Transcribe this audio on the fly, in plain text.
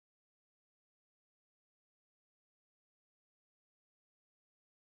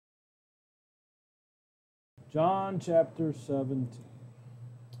John chapter 17.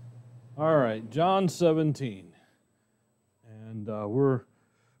 All right, John 17. And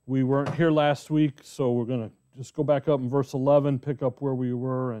we weren't here last week, so we're going to just go back up in verse 11, pick up where we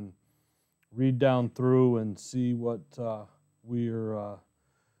were, and read down through and see what we're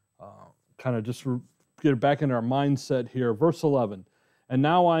kind of just get it back in our mindset here. Verse 11, and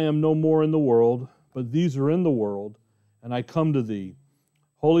now I am no more in the world, but these are in the world, and I come to thee.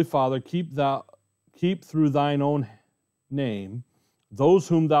 Holy Father, keep through thine own name those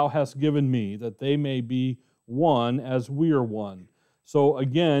whom thou hast given me, that they may be one as we are one. So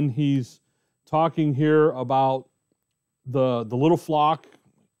again, he's talking here about the little flock.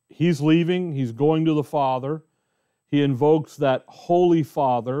 He's leaving. He's going to the Father. He invokes that Holy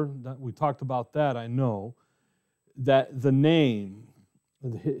Father. We talked about that, I know. That the name,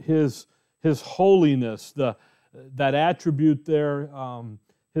 His holiness, that attribute there,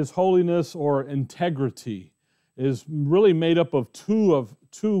 His holiness or integrity, is really made up of two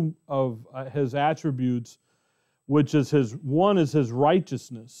of His attributes, which is one is His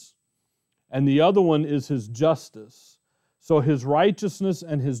righteousness, and the other one is His justice. So His righteousness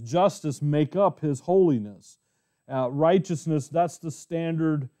and His justice make up His holiness. Righteousness, that's the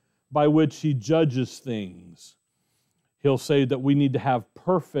standard by which He judges things. He'll say that we need to have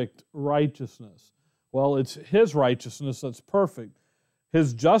perfect righteousness. Well, it's His righteousness that's perfect.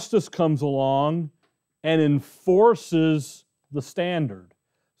 His justice comes along and enforces the standard.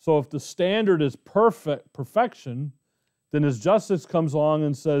 So if the standard is perfection, then His justice comes along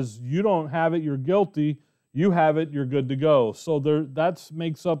and says, you don't have it, you're guilty. You have it, you're good to go. So that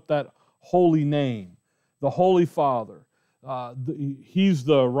makes up that holy name, the Holy Father. He's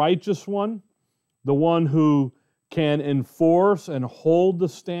the righteous one, the one who can enforce and hold the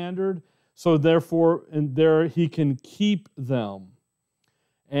standard, so therefore there He can keep them.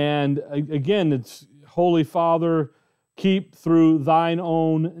 And again, it's Holy Father, keep through thine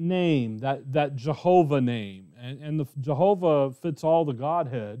own name, that Jehovah name. And the Jehovah fits all the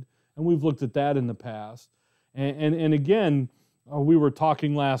Godhead, and we've looked at that in the past. And again, we were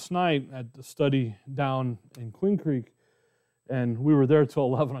talking last night at the study down in Queen Creek, and we were there till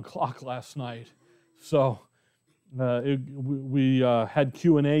 11 o'clock last night. So we had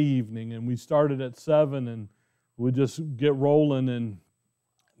Q&A evening, and we started at 7, and we just get rolling.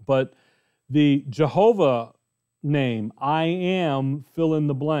 But the Jehovah name, I am, fill in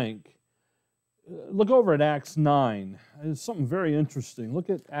the blank. Look over at Acts 9. It's something very interesting. Look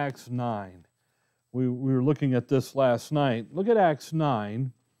at Acts 9. We were looking at this last night. Look at Acts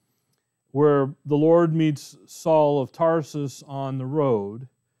 9, where the Lord meets Saul of Tarsus on the road,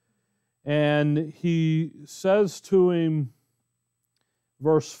 and He says to him,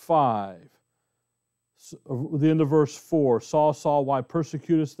 verse 5, the end of verse 4, Saul, Saul, why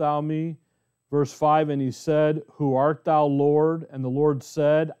persecutest thou me? Verse 5, and he said, who art thou, Lord? And the Lord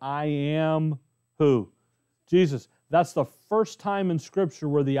said, I am who? Jesus. That's the first time in Scripture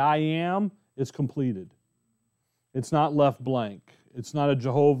where the I am is completed. It's not left blank. It's not a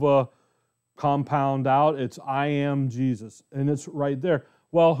Jehovah compound out. It's I am Jesus. And it's right there.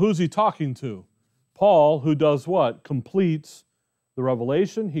 Well, who's He talking to? Paul, who does what? Completes the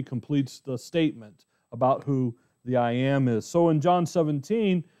revelation. He completes the statement about who the I am is. So in John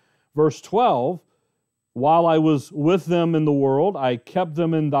 17, verse 12, while I was with them in the world, I kept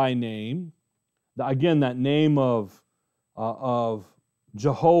them in thy name. Again, that name of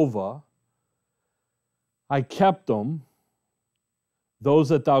Jehovah. I kept them. Those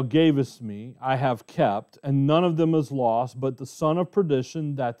that thou gavest me, I have kept, and none of them is lost, but the son of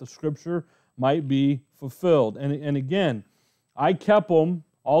perdition, that the Scripture might be fulfilled. And again, I kept them.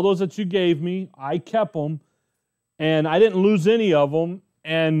 All those that you gave me, I kept them, and I didn't lose any of them.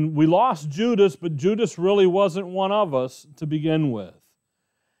 And we lost Judas, but Judas really wasn't one of us to begin with.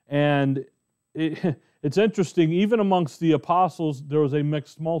 And it's interesting, even amongst the apostles, there was a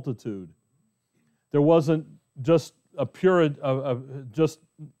mixed multitude. There wasn't just a pure,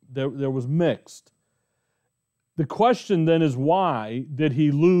 there was mixed. The question then is, why did he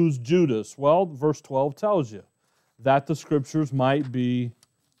lose Judas? Well, verse 12 tells you, that the Scriptures might be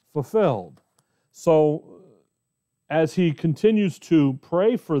fulfilled. So, as he continues to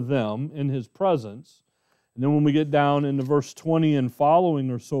pray for them in his presence, and then when we get down into verse 20 and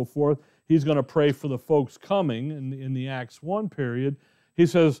following or so forth, he's going to pray for the folks coming in the Acts 1 period. He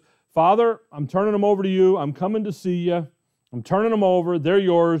says, Father, I'm turning them over to you. I'm coming to see you. I'm turning them over. They're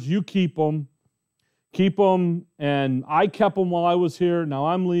yours. You keep them. Keep them. And I kept them while I was here. Now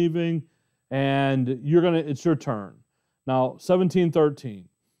I'm leaving, and it's your turn. Now, 17:13.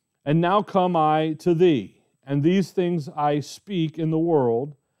 And now come I to thee, and these things I speak in the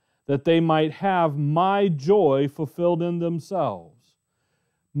world, that they might have my joy fulfilled in themselves.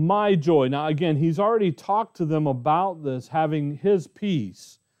 My joy. Now again, he's already talked to them about this, having his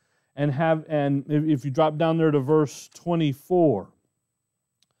peace. And if you drop down there to verse 24.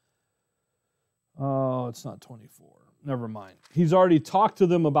 Oh, it's not 24. Never mind. He's already talked to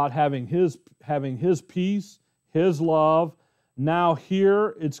them about having his peace, his love. Now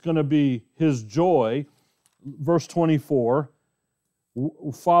here it's going to be his joy. Verse 24.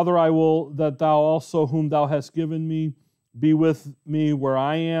 Father, I will that thou also whom thou hast given me be with me where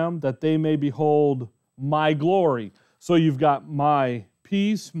I am, that they may behold my glory. So you've got my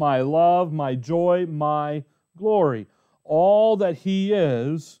peace, my love, my joy, my glory. All that he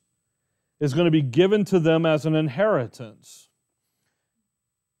is going to be given to them as an inheritance.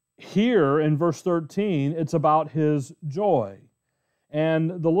 Here in verse 13, it's about his joy.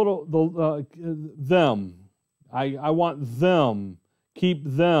 And them. I want them. Keep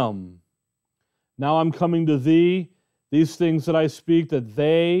them. Now I'm coming to thee. These things that I speak, that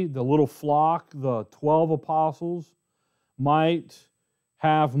they, the little flock, the 12 apostles, might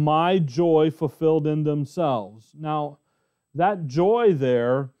have my joy fulfilled in themselves. Now, that joy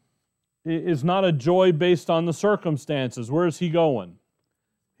there is not a joy based on the circumstances. Where is he going?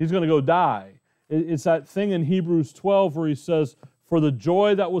 He's going to go die. It's that thing in Hebrews 12 where he says, for the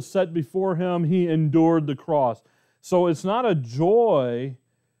joy that was set before him, he endured the cross. So it's not a joy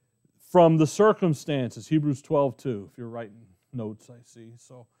from the circumstances. Hebrews 12:2, if you're writing notes, I see.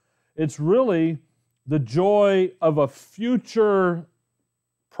 So it's really the joy of a future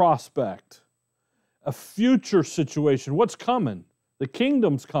prospect, a future situation. What's coming? The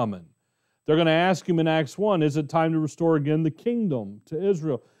kingdom's coming. They're going to ask him in Acts 1, is it time to restore again the kingdom to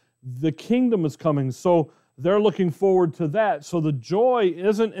Israel? The kingdom is coming, so they're looking forward to that. So the joy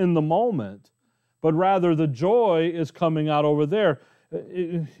isn't in the moment, but rather the joy is coming out over there.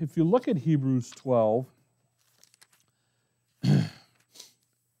 If you look at Hebrews 12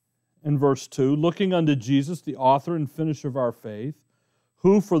 in verse 2, looking unto Jesus, the author and finisher of our faith,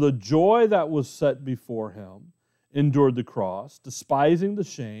 who for the joy that was set before him endured the cross, despising the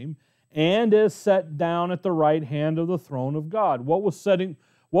shame, and is set down at the right hand of the throne of God. What was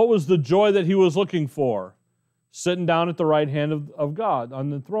the joy that he was looking for? Sitting down at the right hand of God on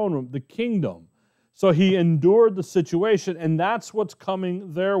the throne room, the kingdom. So he endured the situation, and that's what's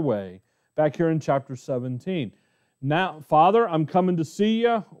coming their way back here in chapter 17. Now, Father, I'm coming to see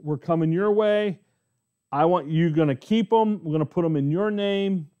you. We're coming your way. I want you going to keep them. We're going to put them in your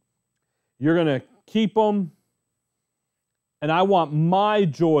name. You're going to keep them. And I want my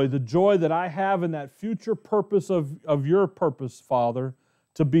joy, the joy that I have in that future purpose of your purpose, Father,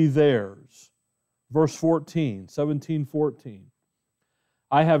 to be theirs. Verse 14, 17:14.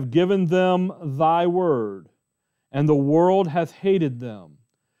 I have given them thy word, and the world hath hated them,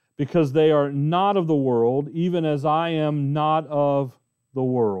 because they are not of the world, even as I am not of the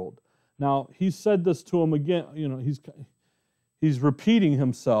world. Now, he said this to him again, he's repeating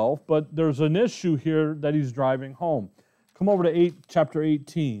himself, but there's an issue here that he's driving home. Come over to chapter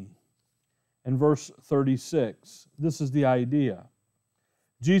 18 and verse 36. This is the idea.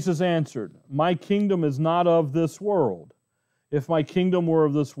 Jesus answered, my kingdom is not of this world. If my kingdom were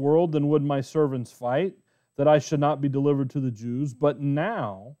of this world, then would my servants fight, that I should not be delivered to the Jews. But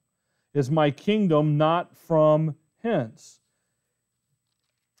now is my kingdom not from hence.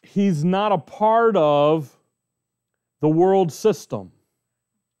 He's not a part of the world system.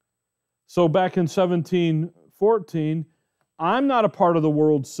 So back in 17:14, I'm not a part of the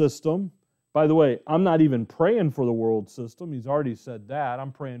world system. By the way, I'm not even praying for the world system. He's already said that.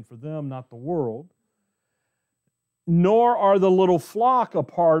 I'm praying for them, not the world. Nor are the little flock a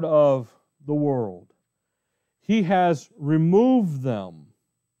part of the world. He has removed them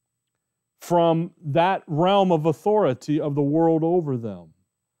from that realm of authority of the world over them.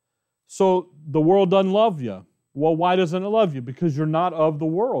 So the world doesn't love you. Well, why doesn't it love you? Because you're not of the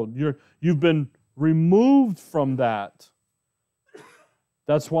world. You've been removed from that.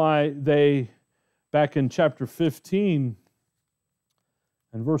 That's why back in chapter 15,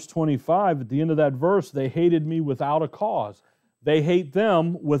 and verse 25, at the end of that verse, they hated me without a cause. They hate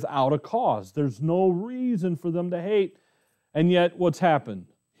them without a cause. There's no reason for them to hate. And yet, what's happened?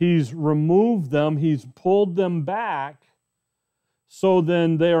 He's removed them. He's pulled them back. So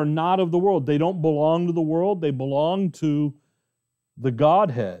then they are not of the world. They don't belong to the world. They belong to the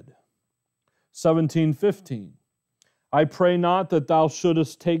Godhead. 17:15. I pray not that thou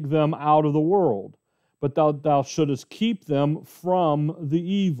shouldest take them out of the world, but thou shouldest keep them from the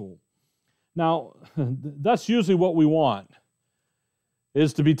evil. Now, that's usually what we want,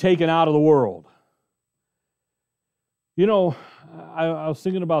 is to be taken out of the world. You know, I was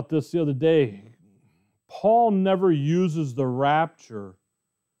thinking about this the other day. Paul never uses the rapture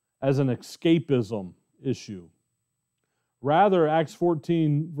as an escapism issue. Rather, Acts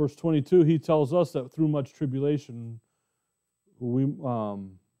 14, verse 22, he tells us that through much tribulation,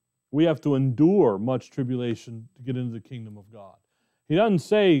 we have to endure much tribulation to get into the kingdom of God. He doesn't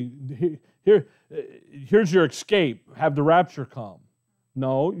say, here's your escape, have the rapture come.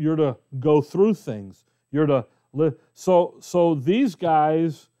 No, you're to go through things. You're to live. So these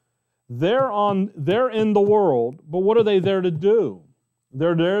guys, they're in the world, but what are they there to do?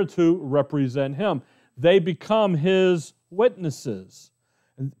 They're there to represent Him. They become His witnesses.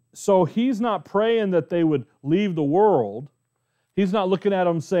 So He's not praying that they would leave the world. He's not looking at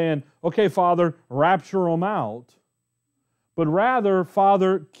them saying, okay, Father, rapture them out. But rather,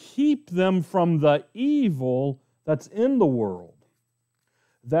 Father, keep them from the evil that's in the world.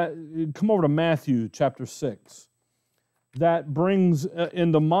 Come over to Matthew chapter 6. That brings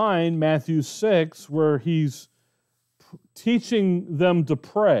into mind Matthew 6, where He's teaching them to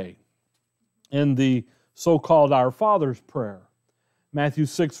pray in the so-called Our Father's prayer. Matthew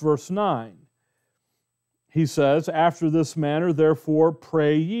 6, verse 9. He says, after this manner, therefore,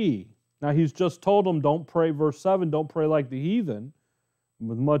 pray ye. Now, He's just told them, don't pray, verse 7, don't pray like the heathen,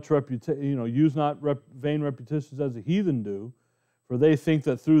 with much reputation, use not vain repetitions as the heathen do, for they think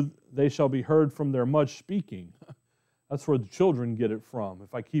that through they shall be heard from their much speaking. That's where the children get it from.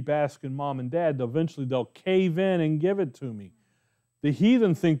 If I keep asking mom and dad, eventually they'll cave in and give it to me. The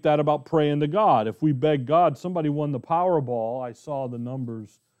heathen think that about praying to God. If we beg God, somebody won the Powerball. I saw the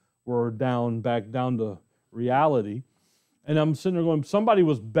numbers were back down to reality. And I'm sitting there going, somebody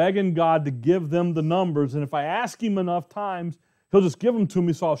was begging God to give them the numbers, and if I ask Him enough times, He'll just give them to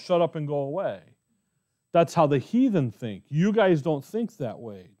me, so I'll shut up and go away. That's how the heathen think. You guys don't think that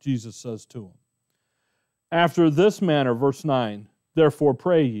way, Jesus says to them. After this manner, verse 9, therefore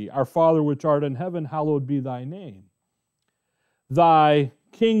pray ye, Our Father which art in heaven, hallowed be thy name. Thy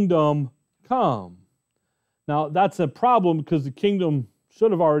kingdom come. Now, that's a problem because the kingdom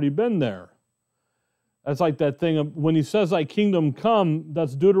should have already been there. That's like that thing of, when He says thy kingdom come,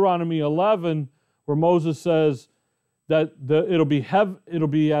 that's Deuteronomy 11, where Moses says that it'll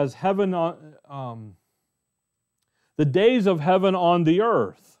be as heaven on the days of heaven on the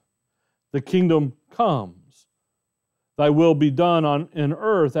earth. The kingdom comes. Thy will be done in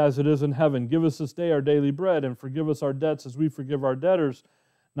earth as it is in heaven. Give us this day our daily bread, and forgive us our debts as we forgive our debtors.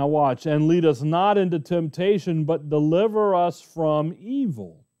 Now watch, and lead us not into temptation, but deliver us from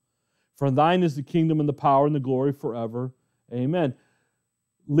evil. For thine is the kingdom and the power and the glory forever. Amen.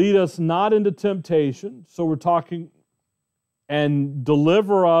 Lead us not into temptation. So we're talking, and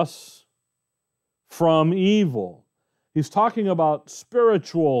deliver us from evil. He's talking about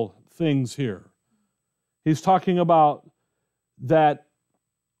spiritual things here. He's talking about that,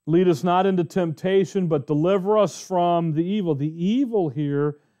 lead us not into temptation, but deliver us from the evil. The evil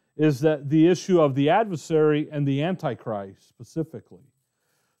here is that the issue of the adversary and the Antichrist specifically.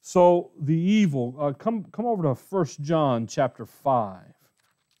 So the evil, come over to 1 John chapter 5.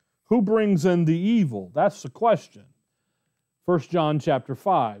 Who brings in the evil? That's the question. 1 John chapter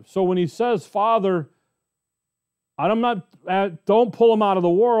 5. So when he says, Father, don't pull them out of the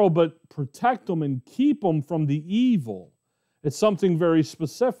world, but protect them and keep them from the evil. It's something very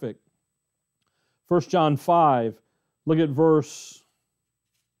specific. 1 John 5, look at verse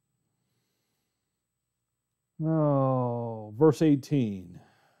 18.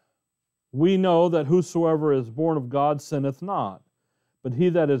 We know that whosoever is born of God sinneth not, but he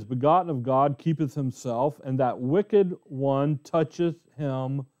that is begotten of God keepeth himself, and that wicked one toucheth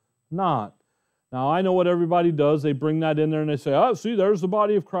him not. Now, I know what everybody does. They bring that in there and they say, oh, see, there's the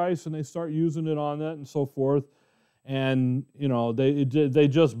body of Christ, and they start using it on that and so forth. And, they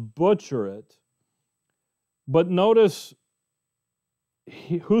just butcher it. But notice,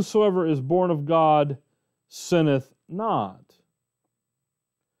 whosoever is born of God sinneth not.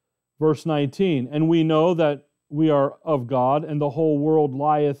 Verse 19, and we know that we are of God, and the whole world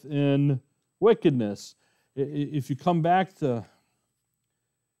lieth in wickedness. If you come back to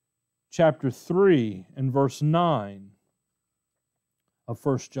chapter 3 and verse 9 of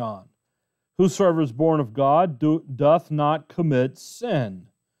 1 John, whosoever is born of God doth not commit sin,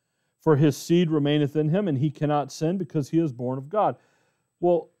 for his seed remaineth in him, and he cannot sin because he is born of God.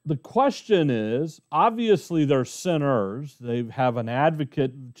 Well, the question is, obviously they're sinners. They have an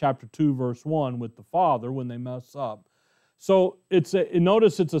advocate, chapter 2, verse 1, with the Father when they mess up. So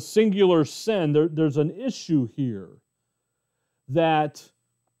notice it's a singular sin. There's an issue here that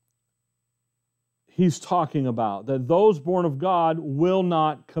he's talking about, that those born of God will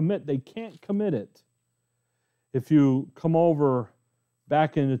not commit. They can't commit it. If you come over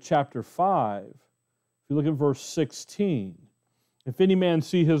back into chapter 5, if you look at verse 16, if any man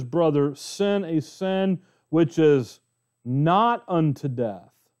see his brother sin a sin which is not unto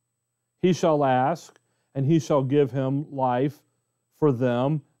death, he shall ask, and he shall give him life for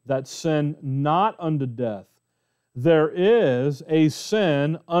them that sin not unto death. There is a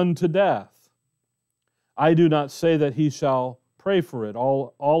sin unto death. I do not say that he shall pray for it.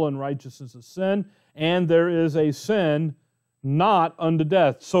 All unrighteousness is sin, and there is a sin not unto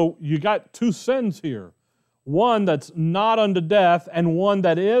death. So you got two sins here. One that's not unto death and one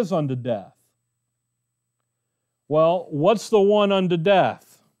that is unto death. Well, what's the one unto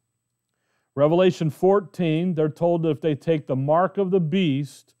death? Revelation 14, they're told that if they take the mark of the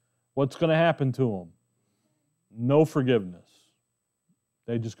beast, what's going to happen to them? No forgiveness.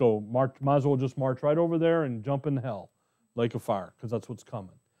 They just go, might as well just march right over there and jump in hell, lake of fire, because that's what's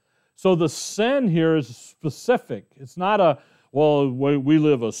coming. So the sin here is specific. It's not we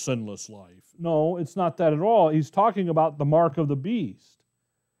live a sinless life. No, it's not that at all. He's talking about the mark of the beast.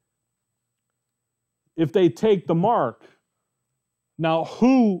 If they take the mark, now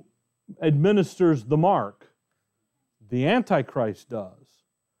who administers the mark? The Antichrist does.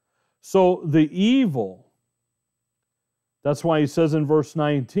 So the evil, that's why he says in verse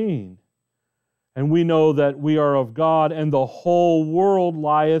 19, and we know that we are of God, and the whole world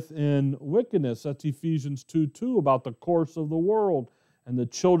lieth in wickedness. That's Ephesians 2:2 about the course of the world and the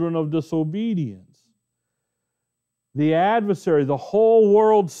children of disobedience. The adversary, the whole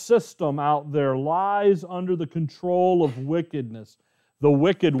world system out there lies under the control of wickedness. The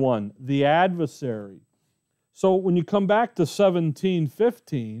wicked one, the adversary. So when you come back to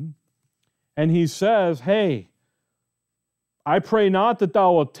 17:15, and he says, hey, I pray not that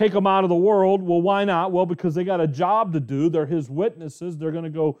thou wilt take them out of the world. Well, why not? Well, because they got a job to do. They're his witnesses. They're going to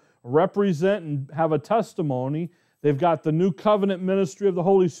go represent and have a testimony. They've got the new covenant ministry of the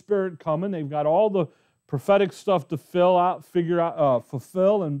Holy Spirit coming. They've got all the prophetic stuff to fulfill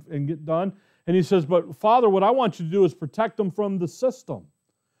and get done. And he says, but Father, what I want you to do is protect them from the system,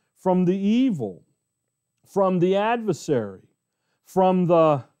 from the evil, from the adversary, from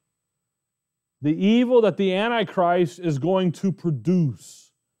the evil that the Antichrist is going to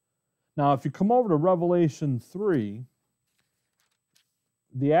produce. Now, if you come over to Revelation 3,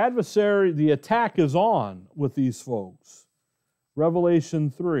 the adversary, the attack is on with these folks.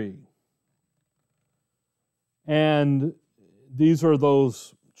 Revelation 3. And these are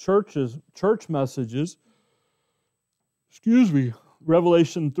those church messages.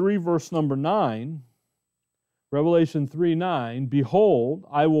 Revelation 3, verse number 9. Revelation 3:9, behold,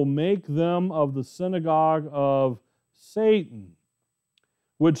 I will make them of the synagogue of Satan,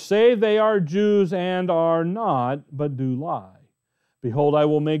 which say they are Jews and are not, but do lie. Behold, I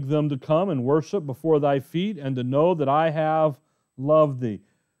will make them to come and worship before thy feet, and to know that I have loved thee.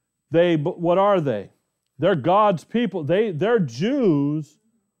 What are they? They're God's people. They're Jews,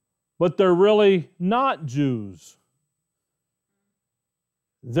 but they're really not Jews.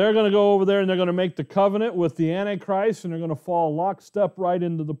 They're going to go over there and they're going to make the covenant with the Antichrist, and they're going to fall lockstep right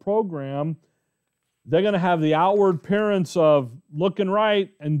into the program. They're going to have the outward appearance of looking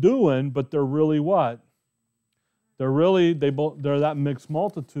right and doing, but they're really what? They're that mixed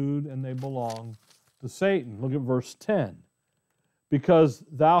multitude, and they belong to Satan. Look at verse 10. Because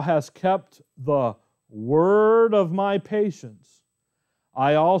thou hast kept the word of my patience,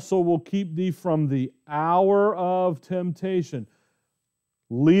 I also will keep thee from the hour of temptation.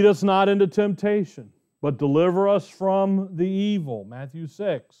 Lead us not into temptation, but deliver us from the evil. Matthew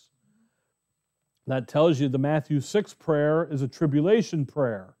 6. That tells you the Matthew 6 prayer is a tribulation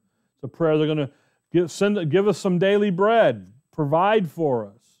prayer. It's a prayer they're going to give us some daily bread, provide for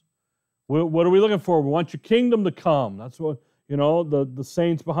us. What are we looking for? We want your kingdom to come. That's what, the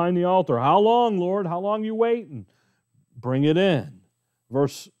saints behind the altar. How long, Lord? How long you waiting? Bring it in.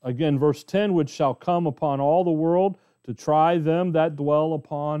 Verse 10, which shall come upon all the world to try them that dwell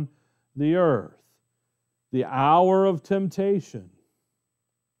upon the earth. The hour of temptation.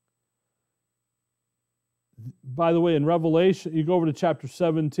 By the way, in Revelation, you go over to chapter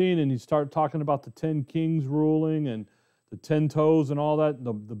 17 and you start talking about the 10 kings ruling and the 10 toes and all that,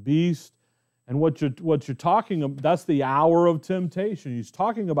 the beast. And what you're talking about, that's the hour of temptation. He's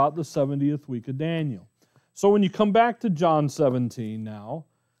talking about the 70th week of Daniel. So when you come back to John 17 now,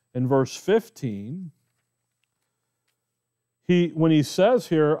 in verse 15, when he says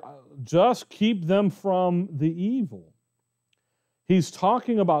here, just keep them from the evil, he's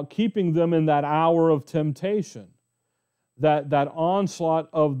talking about keeping them in that hour of temptation, that onslaught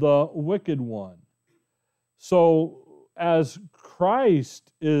of the wicked one. So as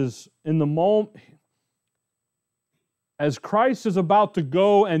Christ is in the moment, as Christ is about to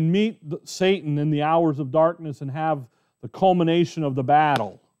go and meet Satan in the hours of darkness and have the culmination of the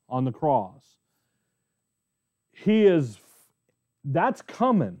battle on the cross, that's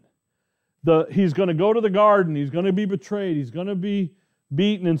coming. He's going to go to the garden, he's going to be betrayed, he's going to be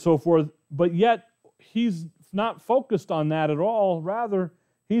beaten and so forth, but yet he's not focused on that at all. Rather,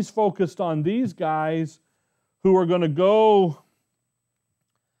 he's focused on these guys who are going to go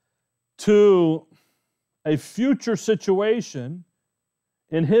to a future situation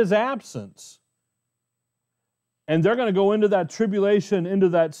in his absence. And they're going to go into that tribulation, into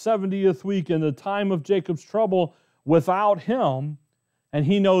that 70th week, in the time of Jacob's trouble without him. And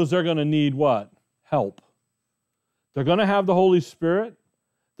he knows they're going to need what? Help. They're going to have the Holy Spirit.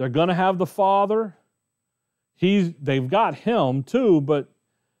 They're going to have the Father. They've got him too, but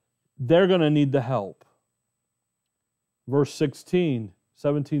they're going to need the help. Verse 17,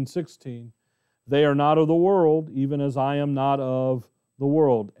 16. They are not of the world, even as I am not of the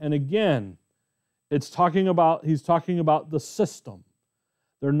world. And again, he's talking about the system.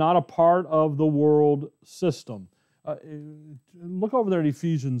 They're not a part of the world system. Look over there at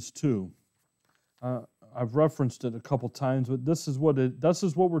Ephesians 2. I've referenced it a couple times, but this is what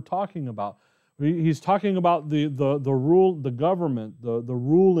we're talking about. He's talking about the rule, the government, the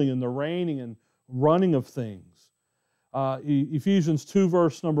ruling and the reigning and running of things. Ephesians 2,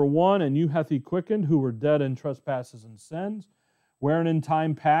 verse number 1, and you hath he quickened who were dead in trespasses and sins, wherein in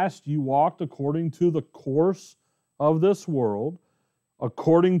time past you walked according to the course of this world,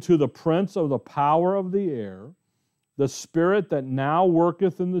 according to the prince of the power of the air, the spirit that now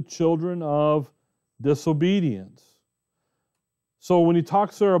worketh in the children of disobedience. So when he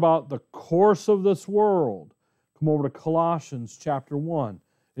talks there about the course of this world, come over to Colossians chapter 1.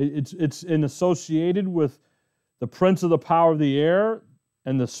 It's associated with the prince of the power of the air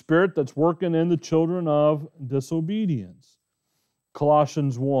and the spirit that's working in the children of disobedience.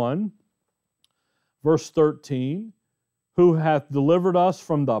 Colossians 1, verse 13, who hath delivered us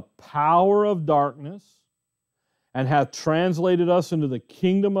from the power of darkness and hath translated us into the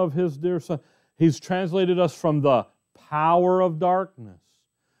kingdom of his dear Son. He's translated us from the power of darkness.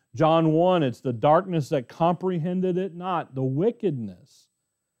 John 1, it's the darkness that comprehended it not, the wickedness.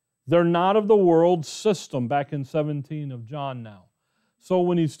 They're not of the world system, back in 17 of John now. So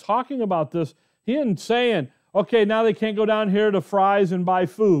when he's talking about this, he isn't saying, okay, now they can't go down here to Fry's and buy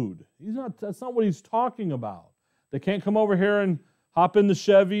food. That's not what he's talking about. They can't come over here and hop in the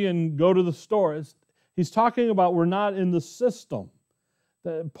Chevy and go to the store. He's talking about we're not in the system.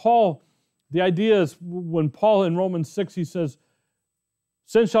 The idea is when Paul in Romans 6, he says,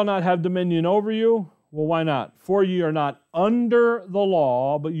 sin shall not have dominion over you. Well, why not? For ye are not under the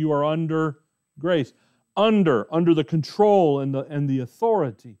law, but you are under grace. Under the control and the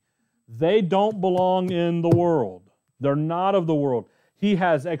authority. They don't belong in the world. They're not of the world. He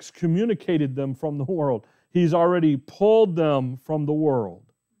has excommunicated them from the world. He's already pulled them from the world.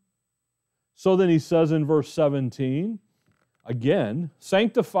 So then he says in verse 17, again,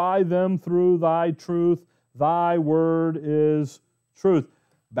 sanctify them through thy truth. Thy word is truth.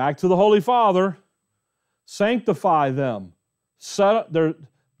 Back to the Holy Father. Sanctify them.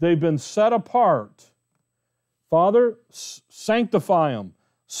 They've been set apart. Father, sanctify them.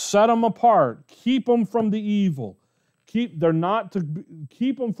 Set them apart. Keep them from the evil. Keep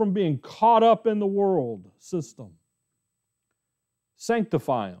them from being caught up in the world system.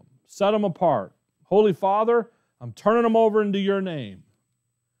 Sanctify them. Set them apart. Holy Father, I'm turning them over into your name.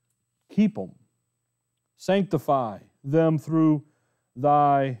 Keep them. Sanctify them through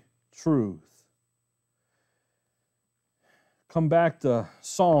thy truth. Come back to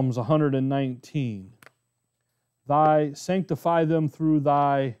Psalms 119. Sanctify them through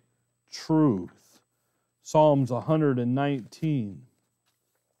thy truth. Psalms 119.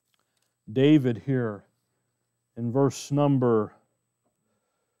 David here in verse number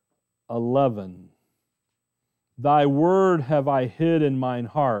 11. Thy word have I hid in mine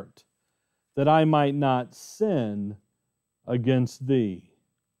heart, that I might not sin against thee.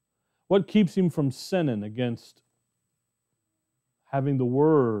 What keeps him from sinning against having the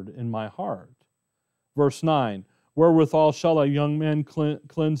word in my heart? Verse 9, wherewithal shall a young man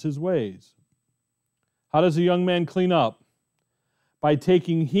cleanse his ways? How does a young man clean up? By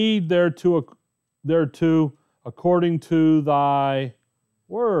taking heed thereto according to thy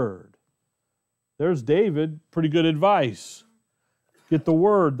word. There's David, pretty good advice. Get the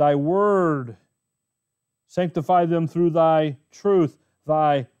word, thy word. Sanctify them through thy truth.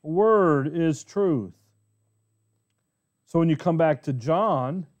 Thy word is truth. So when you come back to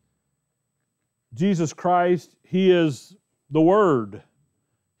John, Jesus Christ, He is the Word.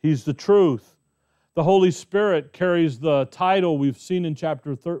 He's the truth. The Holy Spirit carries the title we've seen in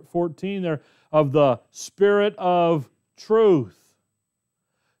chapter 14 there of the Spirit of truth.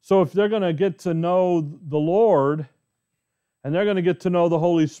 So if they're going to get to know the Lord and they're going to get to know the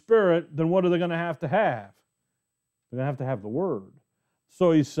Holy Spirit, then what are they going to have? They're going to have the Word.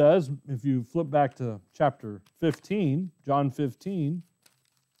 So he says, if you flip back to chapter 15, John 15,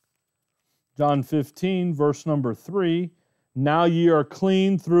 verse number 3, now ye are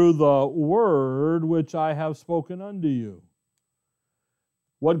clean through the word which I have spoken unto you.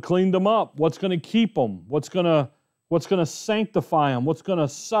 What cleaned them up? What's going to keep them? What's going to sanctify them? What's going to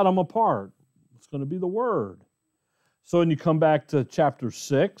set them apart? It's going to be the Word. So when you come back to chapter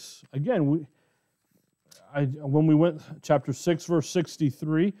 6, again, when we went, chapter 6, verse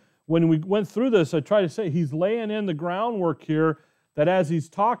 63, when we went through this, I tried to say he's laying in the groundwork here that as he's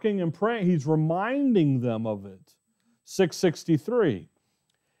talking and praying, he's reminding them of it. 663,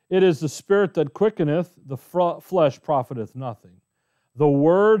 it is the Spirit that quickeneth, the flesh profiteth nothing. The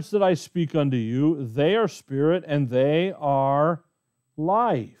words that I speak unto you, they are spirit and they are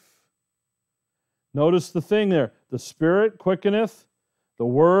life. Notice the thing there. The Spirit quickeneth. The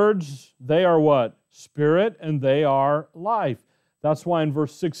words, they are what? Spirit and they are life. That's why in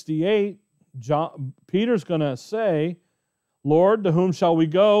verse 68, Peter's going to say, Lord, to whom shall we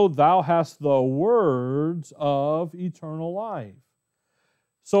go? Thou hast the words of eternal life.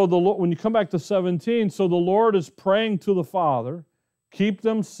 So when you come back to 17, so the Lord is praying to the Father, keep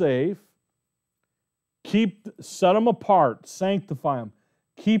them safe, set them apart, sanctify them,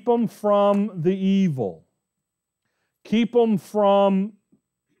 keep them from the evil, keep them from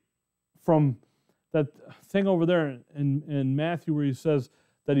that thing over there in Matthew where he says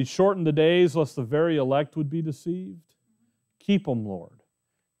that he shortened the days lest the very elect would be deceived. Keep them, Lord.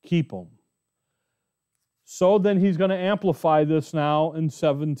 Keep them. So then he's going to amplify this now in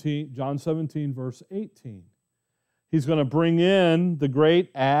John 17, verse 18. He's going to bring in the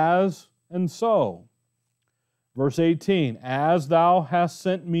great as and so. Verse 18, as thou hast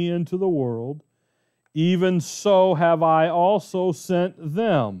sent me into the world, even so have I also sent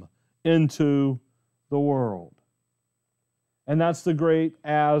them into the world. And that's the great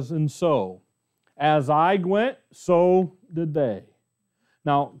as and so. As I went, so did they.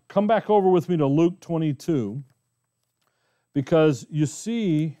 Now, come back over with me to Luke 22, because you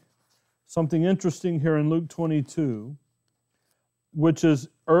see something interesting here in Luke 22, which is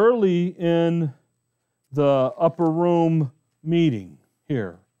early in the upper room meeting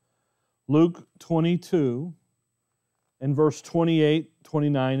here. Luke 22 and verse 28,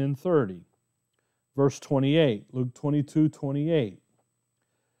 29, and 30. Verse 28, Luke 22, 28.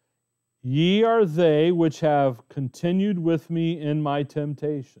 Ye are they which have continued with me in my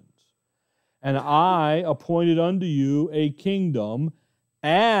temptations, and I appointed unto you a kingdom,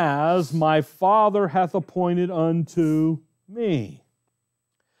 as my Father hath appointed unto me,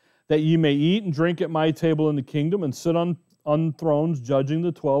 that ye may eat and drink at my table in the kingdom, and sit on thrones judging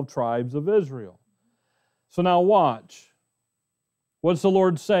the 12 tribes of Israel. So now watch. What's the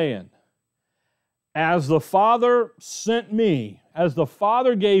Lord saying? As the Father sent me, as the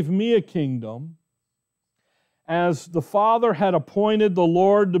Father gave me a kingdom, as the Father had appointed the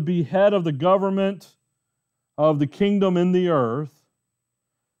Lord to be head of the government of the kingdom in the earth,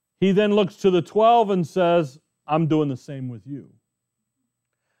 he then looks to the 12 and says, I'm doing the same with you.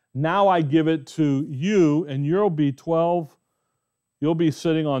 Now I give it to you, and you'll be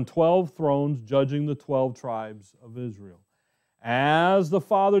sitting on 12 thrones judging the 12 tribes of Israel. As the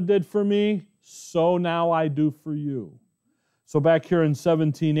Father did for me, so now I do for you. So back here in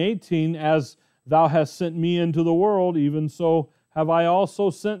 17:18, as thou hast sent me into the world, even so have I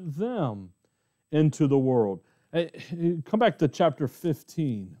also sent them into the world. Come back to chapter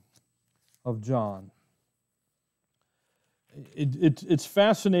 15 of John. It's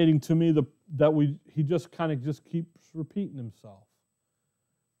fascinating to me that he just kind of just keeps repeating himself.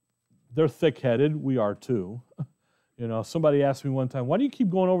 They're thick-headed. We are too. You know, somebody asked me one time, why do you keep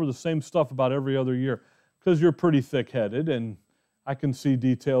going over the same stuff about every other year? Because you're pretty thick-headed, and I can see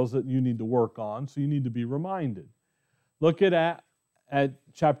details that you need to work on, so you need to be reminded. Look at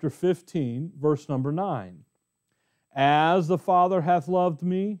chapter 15, verse number 9. As the Father hath loved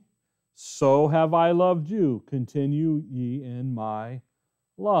me, so have I loved you. Continue ye in my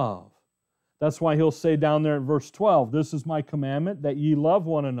love. That's why he'll say down there in verse 12, this is my commandment, that ye love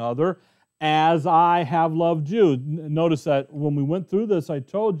one another as I have loved you. Notice that when we went through this, I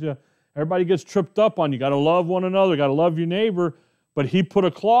told you, everybody gets tripped up on you got to love one another, got to love your neighbor, but he put a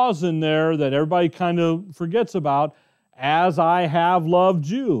clause in there that everybody kind of forgets about, as I have loved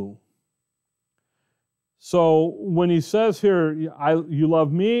you. So when he says here, you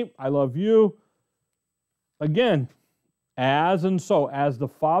love me, I love you, Again, as and so. As the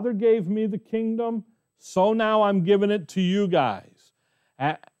Father gave me the kingdom, so now I'm giving it to you guys.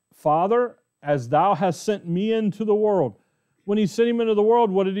 Father, as thou hast sent me into the world. When he sent him into the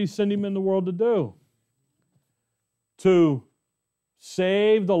world, what did he send him in the world to do? To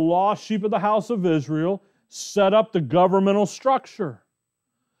save the lost sheep of the house of Israel, set up the governmental structure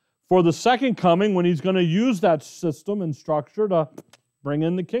for the second coming, when he's going to use that system and structure to bring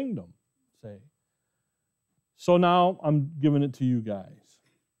in the kingdom. So now I'm giving it to you guys.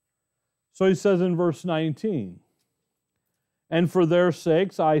 So he says in verse 19, and for their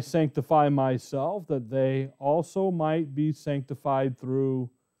sakes I sanctify myself, that they also might be sanctified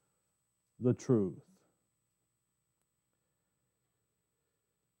through the truth.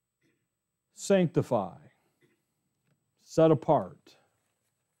 Sanctify, set apart.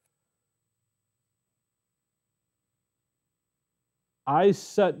 I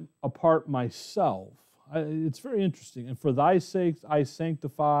set apart myself. It's very interesting. And for thy sakes I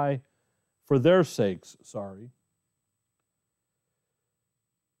sanctify, for their sakes,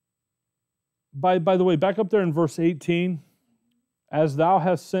 By the way, back up there in verse 18, as thou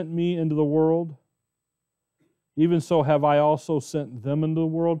hast sent me into the world, even so have I also sent them into the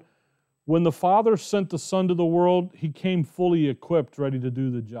world. When the Father sent the Son to the world, he came fully equipped, ready to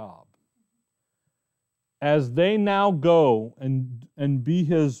do the job. As they now go and be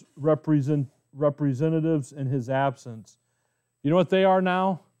his representatives in his absence, you know what they are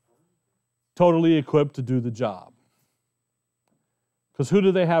now? Totally equipped to do the job. Because who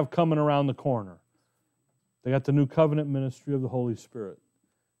do they have coming around the corner? They got the new covenant ministry of the Holy Spirit.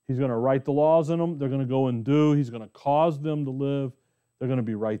 He's going to write the laws in them. They're going to go and do. He's going to cause them to live. They're going to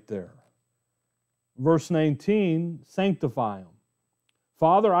be right there. Verse 19, sanctify them.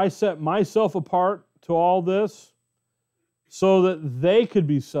 Father, I set myself apart to all this so that they could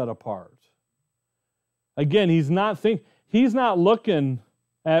be set apart. Again, he's not looking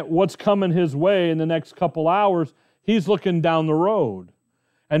at what's coming his way in the next couple hours. He's looking down the road.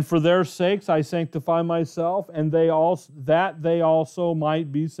 And for their sakes I sanctify myself, and they also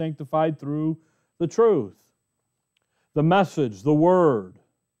might be sanctified through the truth. The message, the word,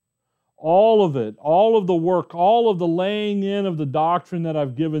 all of it, all of the work, all of the laying in of the doctrine that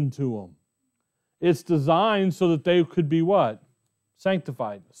I've given to them. It's designed so that they could be what?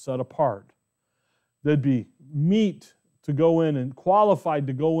 Sanctified, set apart. They'd be meet to go in and qualified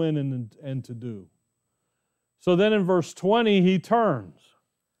to go in and to do. So then in verse 20, he turns.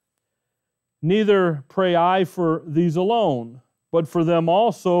 Neither pray I for these alone, but for them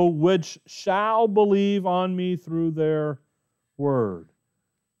also which shall believe on me through their word.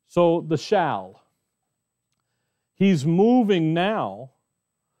 So the shall. He's moving now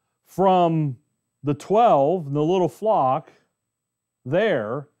from the 12, the little flock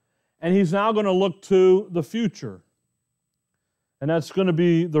there, and he's now going to look to the future. And that's going to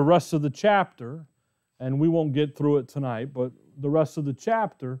be the rest of the chapter, and we won't get through it tonight, but the rest of the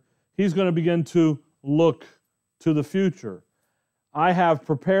chapter, he's going to begin to look to the future. I have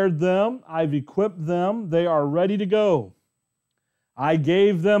prepared them, I've equipped them, they are ready to go. I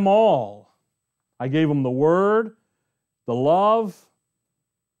gave them all. I gave them the word, the love,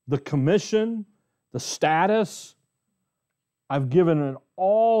 the commission, the status. I've given it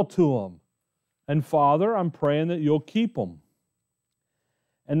all to them. And Father, I'm praying that you'll keep them.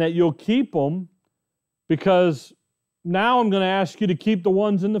 And that you'll keep them because now I'm going to ask you to keep the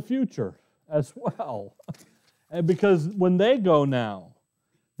ones in the future as well. And because when they go now,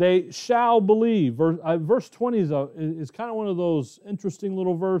 they shall believe. Verse 20 is kind of one of those interesting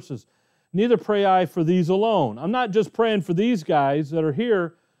little verses. Neither pray I for these alone. I'm not just praying for these guys that are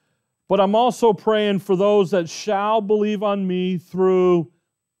here, but I'm also praying for those that shall believe on me through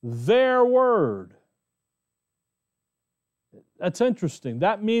their word. That's interesting.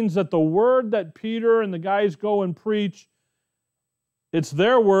 That means that the word that Peter and the guys go and preach, it's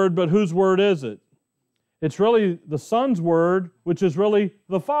their word, but whose word is it? It's really the Son's word, which is really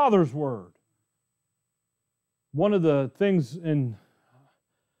the Father's word. One of the things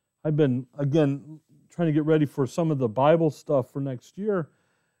I've been, again, trying to get ready for some of the Bible stuff for next year,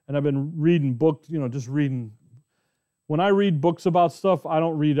 and I've been reading books, just reading. When I read books about stuff, I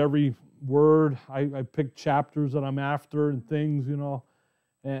don't read every word. I pick chapters that I'm after and things,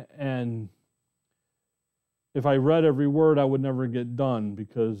 and if I read every word, I would never get done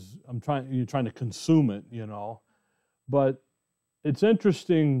because you're trying to consume it, But it's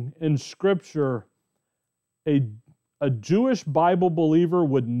interesting in Scripture, a Jewish Bible believer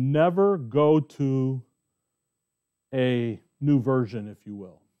would never go to a new version, if you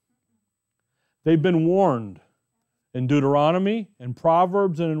will. They've been warned in Deuteronomy, in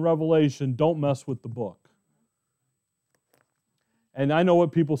Proverbs, and in Revelation, don't mess with the book. And I know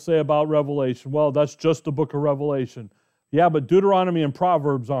what people say about Revelation. Well, that's just the book of Revelation. Yeah, but Deuteronomy and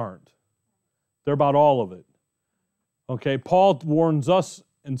Proverbs aren't. They're about all of it. Okay, Paul warns us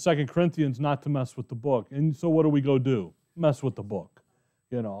in 2 Corinthians not to mess with the book. And so what do we go do? Mess with the book.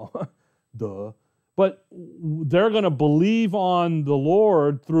 You know, duh. But they're going to believe on the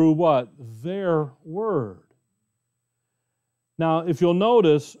Lord through what? Their word. Now, if you'll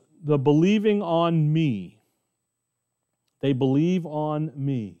notice, the believing on me. They believe on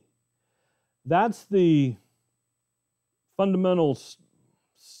me. That's the fundamental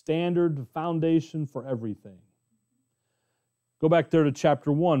standard foundation for everything. Go back there to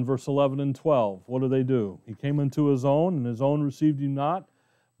chapter 1, verse 11 and 12. What do? He came into his own, and his own received him not.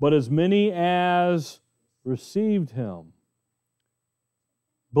 But as many as received him,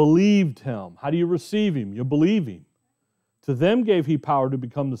 believed him. How do you receive him? You believe him. To them gave he power to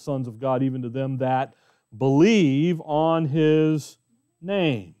become the sons of God, even to them that believe on his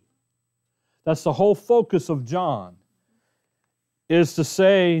name. That's the whole focus of John, is to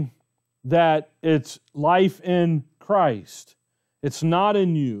say that it's life in Christ. It's not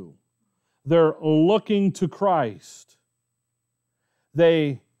in you. They're looking to Christ.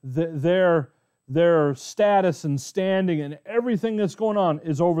 Their status and standing and everything that's going on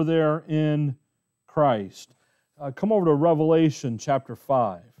is over there in Christ. Come over to Revelation chapter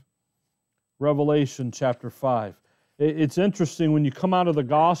 5. Revelation chapter 5. It's interesting when you come out of the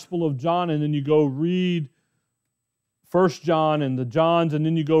Gospel of John and then you go read 1 John and the Johns and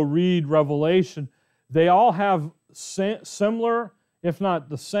then you go read Revelation. They all have similar, if not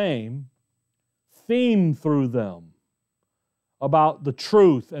the same, theme through them about the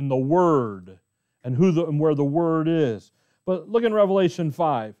truth and the Word and where the Word is. But look in Revelation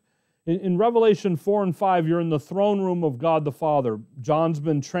 5. In Revelation 4 and 5, you're in the throne room of God the Father. John's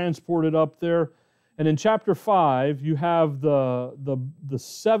been transported up there. And in chapter 5, you have the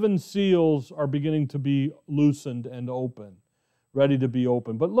 7 seals are beginning to be loosened and open, ready to be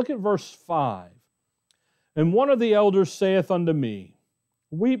opened. But look at verse 5. And one of the elders saith unto me,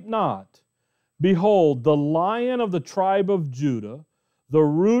 Weep not. Behold, the Lion of the tribe of Judah, the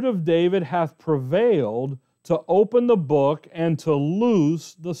Root of David, hath prevailed to open the book and to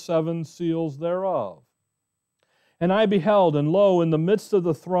loose the 7 seals thereof. And I beheld, and lo, in the midst of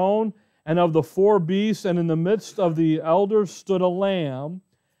the throne and of the 4 beasts, and in the midst of the elders stood a lamb,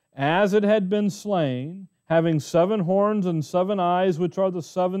 as it had been slain, having 7 horns and 7 eyes, which are the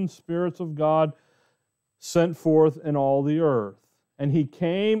 7 spirits of God sent forth in all the earth. And he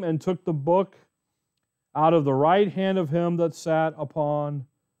came and took the book out of the right hand of him that sat upon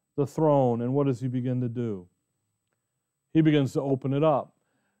the throne. And what does he begin to do? He begins to open it up.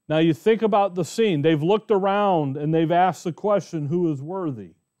 Now you think about the scene. They've looked around and they've asked the question, who is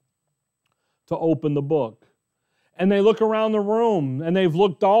worthy to open the book? And they look around the room and they've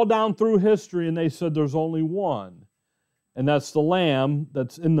looked all down through history and they said there's only one. And that's the Lamb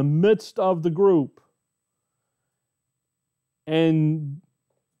that's in the midst of the group. And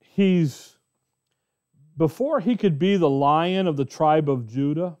before he could be the Lion of the tribe of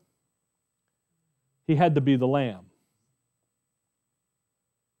Judah, he had to be the Lamb.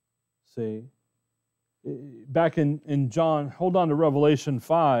 See? Back in John, hold on to Revelation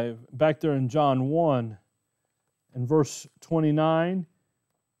 5, back there in John 1, and verse 29,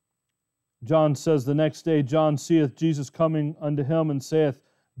 John says, The next day John seeth Jesus coming unto him, and saith,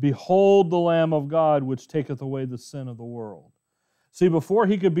 Behold the Lamb of God, which taketh away the sin of the world. See, before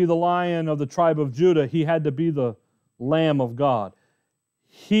he could be the Lion of the tribe of Judah, he had to be the Lamb of God.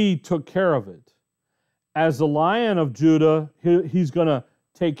 He took care of it. As the Lion of Judah, he's going to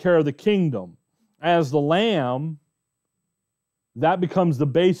take care of the kingdom. As the Lamb, that becomes the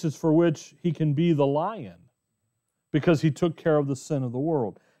basis for which he can be the Lion, because he took care of the sin of the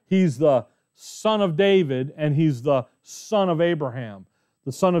world. He's the son of David, and he's the son of Abraham.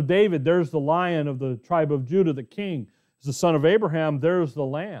 The son of David, there's the Lion of the tribe of Judah, the king. Is the son of Abraham, there's the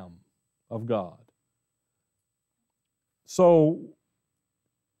Lamb of God. So,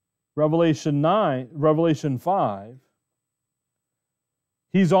 Revelation 5,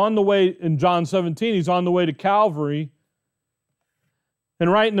 he's on the way, in John 17, he's on the way to Calvary,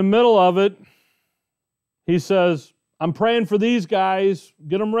 and right in the middle of it, he says, I'm praying for these guys,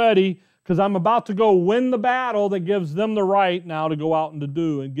 get them ready, because I'm about to go win the battle that gives them the right now to go out and to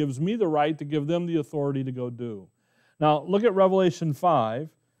do, and gives me the right to give them the authority to go do. Now, look at Revelation 5.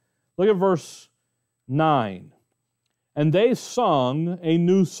 Look at verse 9. And they sung a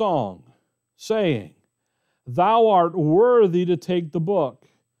new song, saying, Thou art worthy to take the book,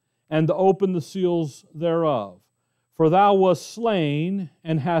 and to open the seals thereof. For thou wast slain,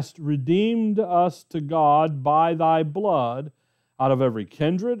 and hast redeemed us to God by thy blood, out of every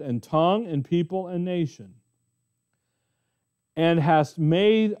kindred and tongue and people and nation, and hast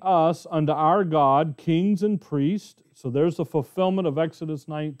made us unto our God kings and priests. So there's the fulfillment of Exodus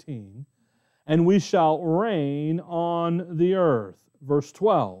 19. And we shall reign on the earth. Verse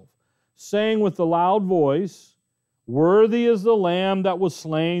 12, saying with a loud voice, worthy is the Lamb that was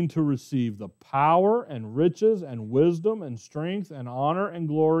slain to receive the power and riches and wisdom and strength and honor and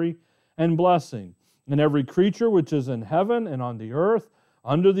glory and blessing. And every creature which is in heaven and on the earth,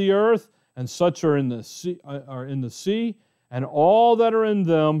 under the earth, and such are in the sea, and all that are in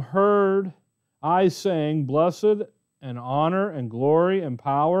them heard I saying, blessed and honor and glory and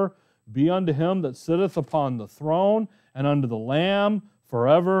power be unto him that sitteth upon the throne and unto the Lamb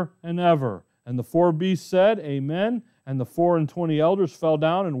forever and ever. And the four beasts said, Amen. And the 24 elders fell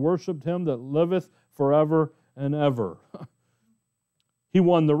down and worshipped him that liveth forever and ever. He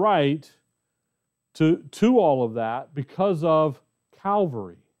won the right to all of that because of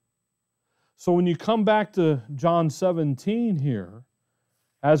Calvary. So when you come back to John 17 here,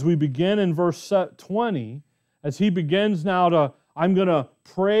 as we begin in verse 20, as he begins now to, I'm going to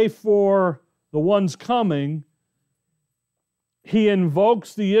pray for the ones coming, he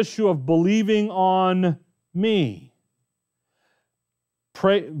invokes the issue of believing on me.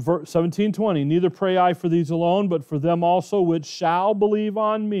 Pray, 17:20, neither pray I for these alone, but for them also which shall believe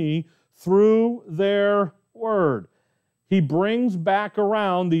on me through their word. He brings back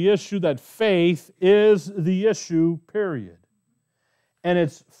around the issue that faith is the issue, period. And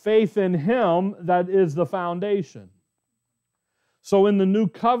it's faith in him that is the foundation. So in the new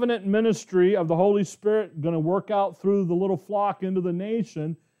covenant ministry of the Holy Spirit going to work out through the little flock into the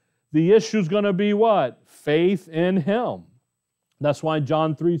nation, the issue is going to be what? Faith in him. That's why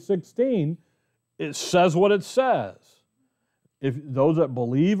John 3:16, it says what it says. If those that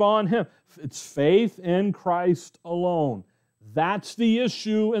believe on him, it's faith in Christ alone. That's the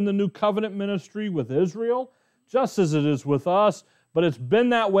issue in the new covenant ministry with Israel, just as it is with us, but it's been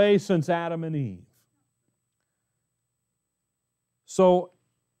that way since Adam and Eve. So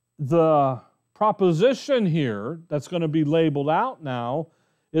the proposition here that's going to be labeled out now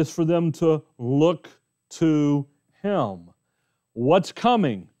is for them to look to him. What's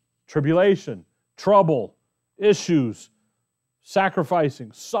coming? Tribulation, trouble, issues,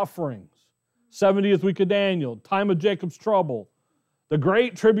 sacrificing, sufferings, 70th week of Daniel, time of Jacob's trouble, the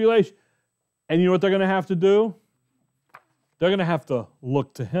great tribulation. And you know what they're going to have to do? They're going to have to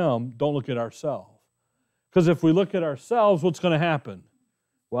look to him. Don't look at ourselves. Because if we look at ourselves, what's going to happen?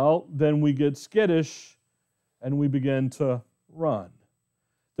 Well, then we get skittish and we begin to run.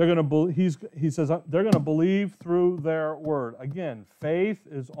 They're going to he says they're going to believe through their word. Again, faith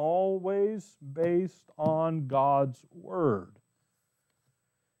is always based on God's word.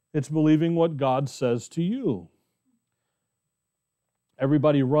 It's believing what God says to you.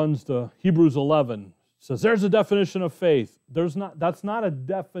 Everybody runs to Hebrews 11. Says there's a definition of faith. That's not a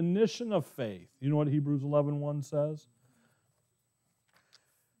definition of faith. You know what Hebrews 11:1 says?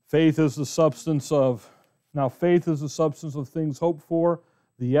 Faith is the substance of things hoped for,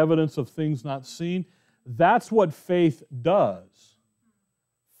 the evidence of things not seen. That's what faith does.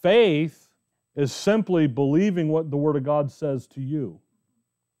 Faith is simply believing what the Word of God says to you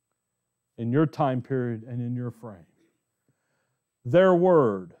in your time period and in your frame. Their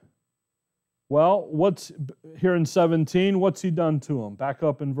word. Well, what's here in 17, what's he done to them? Back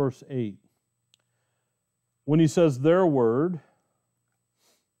up in verse 8. When he says their word,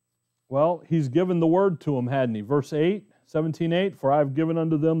 well, he's given the word to them, hadn't he? Verse 8, 17:8, for I have given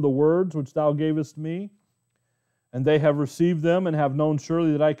unto them the words which thou gavest me, and they have received them and have known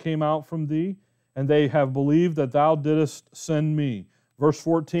surely that I came out from thee, and they have believed that thou didst send me. Verse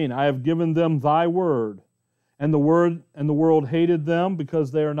 14, I have given them thy word, and the world hated them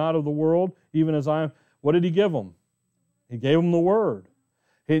because they are not of the world, even as I am. What did he give them? He gave them the word.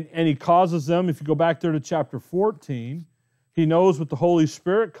 And he causes them, if you go back there to chapter 14, he knows with the Holy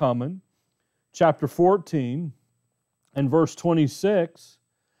Spirit coming, chapter 14 and verse 26,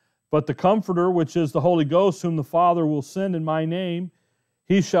 but the Comforter, which is the Holy Ghost, whom the Father will send in my name,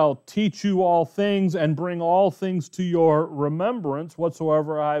 he shall teach you all things and bring all things to your remembrance,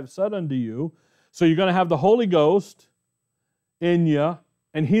 whatsoever I have said unto you. So you're going to have the Holy Ghost in you,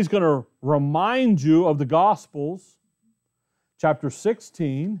 and he's going to remind you of the Gospels, chapter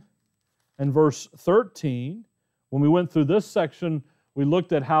 16 and verse 13. When we went through this section, we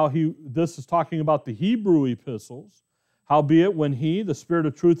looked at how this is talking about the Hebrew epistles. Howbeit, when he, the Spirit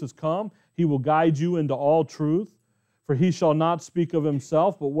of truth, is come, he will guide you into all truth. For he shall not speak of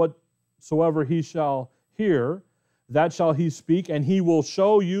himself, but whatsoever he shall hear, that shall he speak, and he will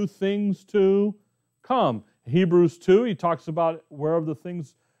show you things to come. Hebrews 2, he talks about whereof the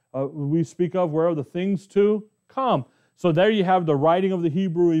things we speak of, whereof the things to come. So there you have the writing of the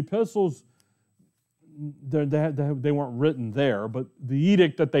Hebrew epistles. They weren't written there, but the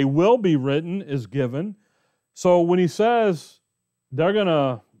edict that they will be written is given. So when he says they're going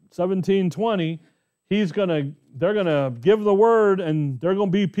to, 17:20, they're going to give the word, and they're going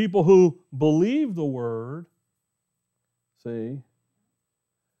to be people who believe the word. See?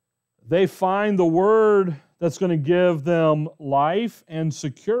 They find the word that's going to give them life and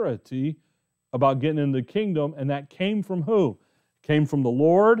security about getting into the kingdom, and that came from who? Came from the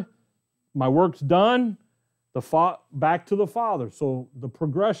Lord. My work's done. Back to the Father. So the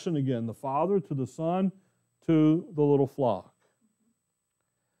progression again, the Father to the Son to the little flock.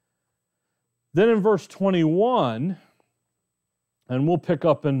 Then in verse 21, and we'll pick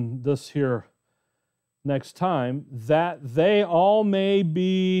up in this here next time, that they all may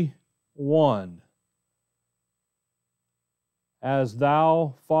be one. As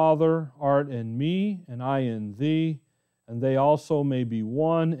thou, Father, art in me, and I in thee, and they also may be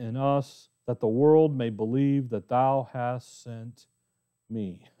one in us, that the world may believe that thou hast sent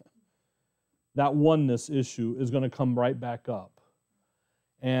me. That oneness issue is going to come right back up.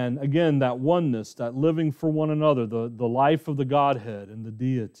 And again, that oneness, that living for one another, the life of the Godhead and the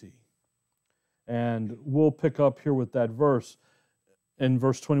deity. And we'll pick up here with that verse in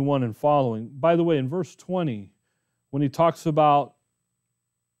verse 21 and following. By the way, in verse 20, when he talks about,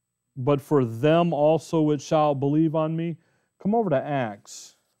 but for them also which shall believe on me, come over to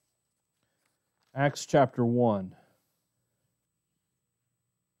Acts. Acts chapter 1.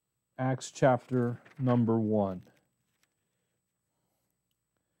 Acts chapter number 1.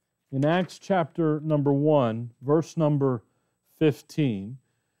 In Acts chapter number 1, verse number 15,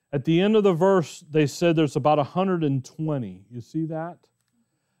 at the end of the verse, they said there's about 120. You see that?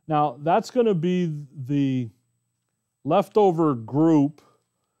 Now, that's going to be the leftover group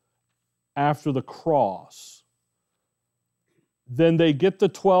after the cross. Then they get the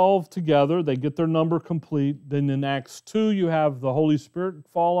 12 together. They get their number complete. Then in Acts 2, you have the Holy Spirit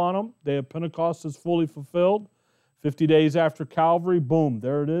fall on them. Day of Pentecost is fully fulfilled. 50 days after Calvary, boom,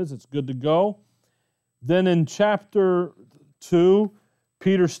 there it is. It's good to go. Then in chapter 2,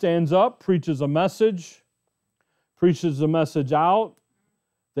 Peter stands up, preaches a message out.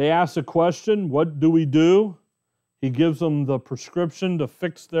 They ask a question, what do we do? He gives them the prescription to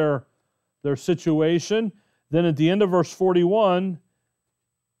fix their situation. Then at the end of verse 41,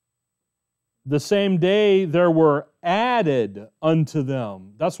 the same day there were added unto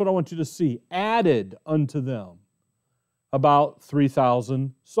them. That's what I want you to see. Added unto them. About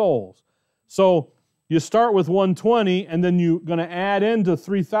 3,000 souls. So you start with 120, and then you're going to add into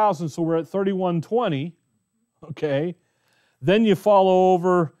 3,000, so we're at 3,120. Okay. Then you follow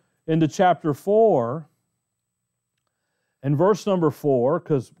over into chapter 4, and verse number 4,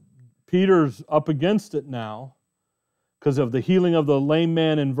 because Peter's up against it now because of the healing of the lame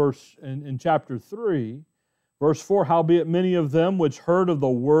man in chapter 3. Verse 4, howbeit many of them which heard the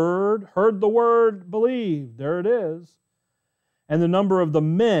word, believed. There it is. And the number of the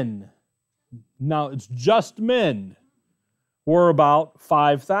men, now it's just men, were about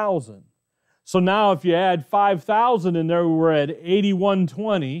 5,000. So now if you add 5,000 in there, we're at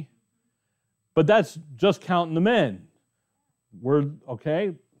 8,120, but that's just counting the men.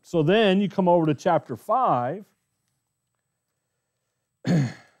 Okay? So then you come over to chapter 5.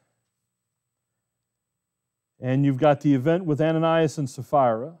 And you've got the event with Ananias and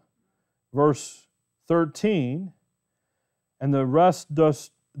Sapphira. Verse 13. And the rest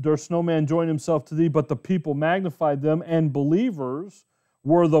durst no man join himself to thee, but the people magnified them, and believers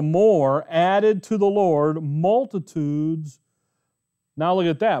were the more added to the Lord, multitudes. Now look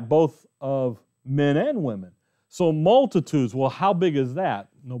at that, both of men and women. So multitudes, well, how big is that?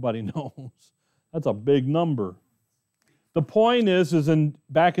 Nobody knows. That's a big number. The point is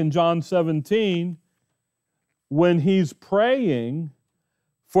back in John 17, when he's praying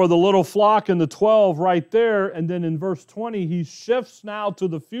for the little flock and the 12 right there, and then in verse 20, he shifts now to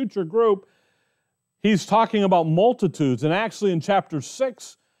the future group. He's talking about multitudes, and actually in chapter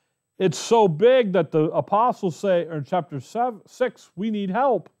 6, it's so big that the apostles say, or in chapter 6, we need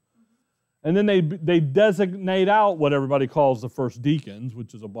help. And then they designate out what everybody calls the first deacons,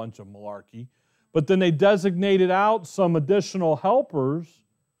 which is a bunch of malarkey. But then they designated out some additional helpers,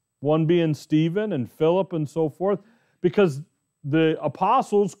 one being Stephen and Philip and so forth, because the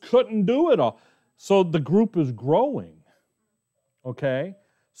apostles couldn't do it all. So the group is growing. Okay?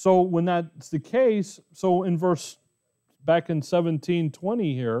 So when that's the case, so in back in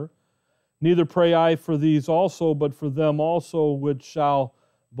 17:20 here, neither pray I for these also, but for them also which shall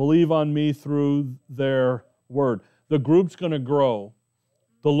believe on me through their word. The group's going to grow.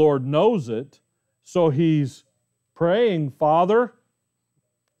 The Lord knows it, so He's praying, Father,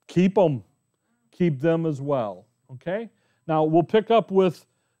 keep them. Keep them as well. Okay? Now, we'll pick up with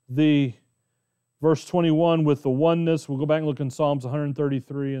the verse 21 with the oneness. We'll go back and look in Psalms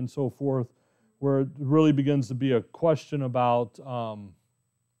 133 and so forth, where it really begins to be a question about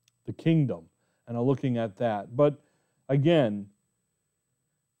the kingdom, and I'm looking at that. But again,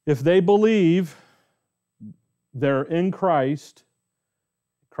 if they believe they're in Christ,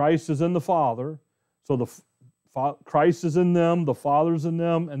 Christ is in the Father, so Christ is in them, the Father's in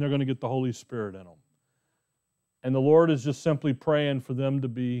them, and they're going to get the Holy Spirit in them. And the Lord is just simply praying for them to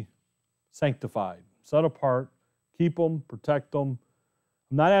be sanctified, set apart, keep them, protect them.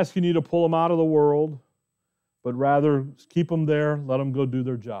 I'm not asking you to pull them out of the world, but rather keep them there, let them go do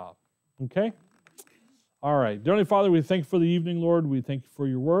their job. Okay? All right. Dear Heavenly Father, we thank you for the evening, Lord. We thank you for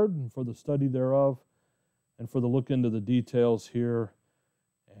your word and for the study thereof and for the look into the details here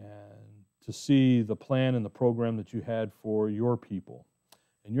and to see the plan and the program that you had for your people.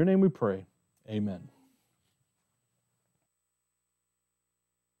 In your name we pray. Amen.